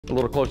A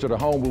little closer to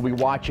home, we'll be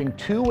watching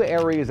two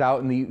areas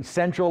out in the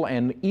central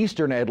and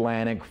eastern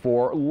Atlantic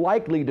for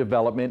likely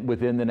development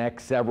within the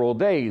next several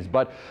days.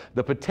 But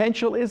the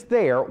potential is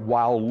there,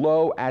 while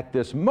low at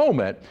this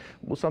moment.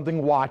 Well,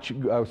 something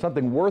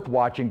worth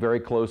watching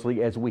very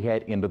closely as we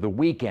head into the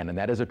weekend, and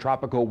that is a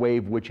tropical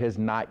wave which has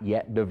not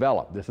yet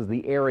developed. This is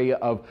the area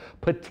of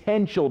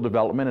potential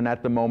development, and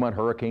at the moment,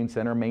 Hurricane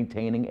Center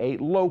maintaining a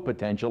low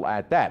potential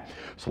at that.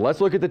 So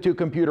let's look at the two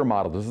computer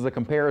models. This is a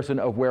comparison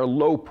of where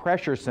low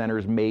pressure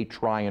centers may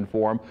try and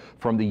form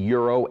from the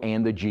Euro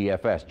and the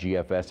GFS.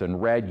 GFS in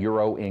red,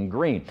 Euro in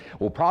green.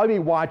 We'll probably be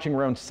watching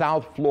around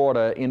South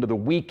Florida into the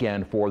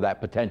weekend for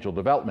that potential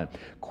development.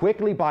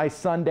 Quickly by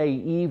Sunday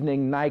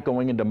evening, night,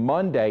 going into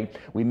Monday,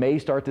 we may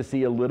start to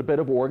see a little bit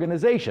of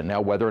organization.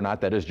 Now, whether or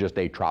not that is just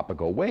a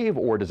tropical wave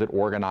or does it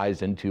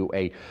organize into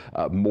a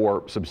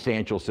more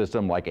substantial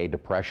system like a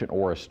depression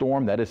or a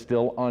storm, that is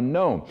still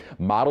unknown.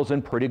 Models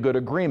in pretty good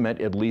agreement,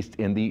 at least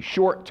in the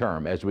short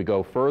term. As we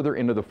go further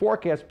into the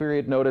forecast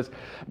period, notice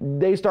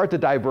they start to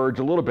diverge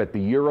a little bit. The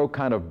Euro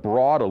kind of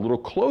broad, a little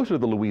closer to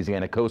the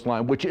Louisiana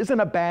coastline, which isn't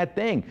a bad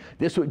thing.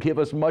 This would give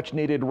us much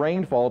needed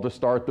rainfall to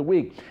start the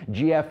week.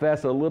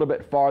 GFS a little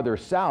bit farther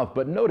south,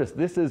 but notice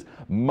this is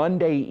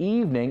Monday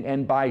evening,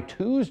 and by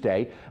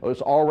Tuesday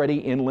it's already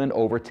inland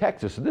over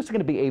Texas. So this is going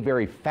to be a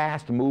very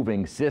fast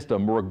moving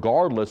system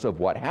regardless of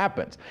what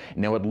happens.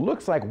 Now it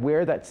looks like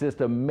where that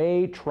system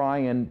may try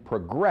and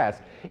progress,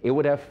 it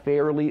would have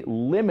fairly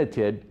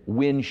limited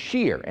wind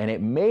shear, and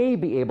it may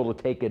be able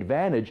to take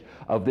advantage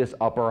of this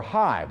upper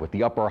high. What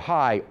the upper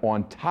high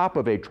on top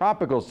of a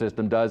tropical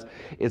system does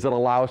is it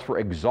allows for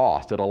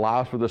exhaust. It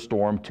allows for the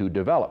storm to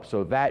develop.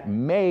 So that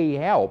may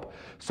help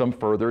some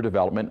further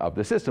development of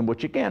the system,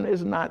 which again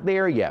is not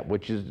there yet,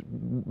 which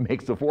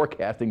makes the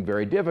forecasting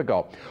very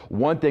difficult.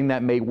 One thing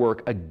that may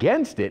work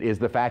against it is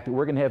the fact that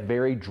we're going to have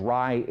very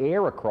dry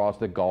air across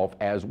the Gulf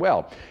as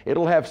well.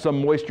 It'll have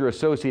some moisture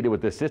associated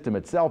with the system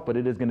itself, but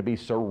it is going to be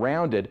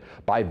surrounded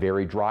by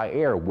very dry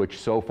air, which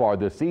so far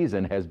this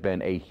season has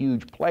been a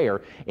huge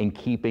player in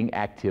keeping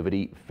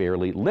activity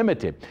fairly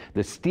limited.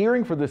 The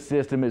steering for the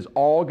system is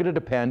all going to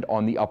depend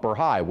on the upper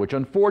high, which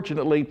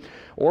unfortunately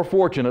or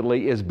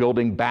fortunately is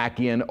building back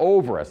in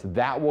over us.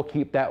 That will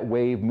keep that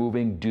wave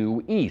moving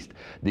due east.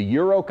 The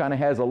Euro kind of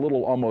has a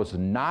little almost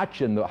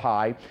notch in the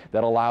high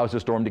that allows the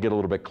storm to get a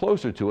little bit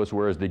closer to us,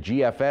 whereas the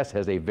GFS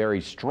has a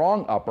very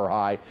strong upper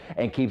high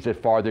and keeps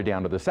it farther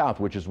down to the south,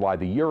 which is why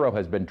the Euro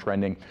has been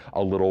trending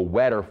a little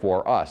wetter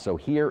for us. So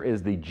here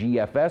is the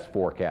GFS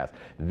forecast.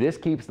 This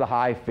keeps the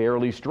high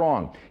fairly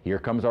strong. Here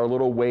comes our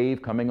little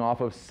wave coming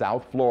off of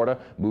South Florida,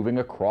 moving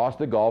across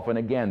the Gulf, and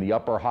again, the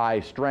upper high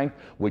strength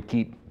would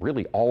keep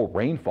really all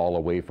rainfall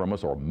away from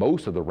us, or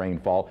most of the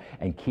rainfall,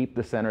 and keep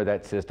the center of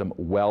that system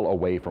well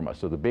away from us.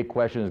 So the big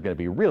question is going to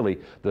be really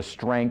the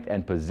strength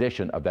and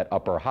position of that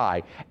upper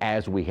high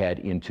as we head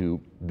into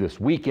this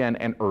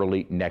weekend and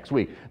early next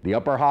week. The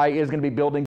upper high is going to be building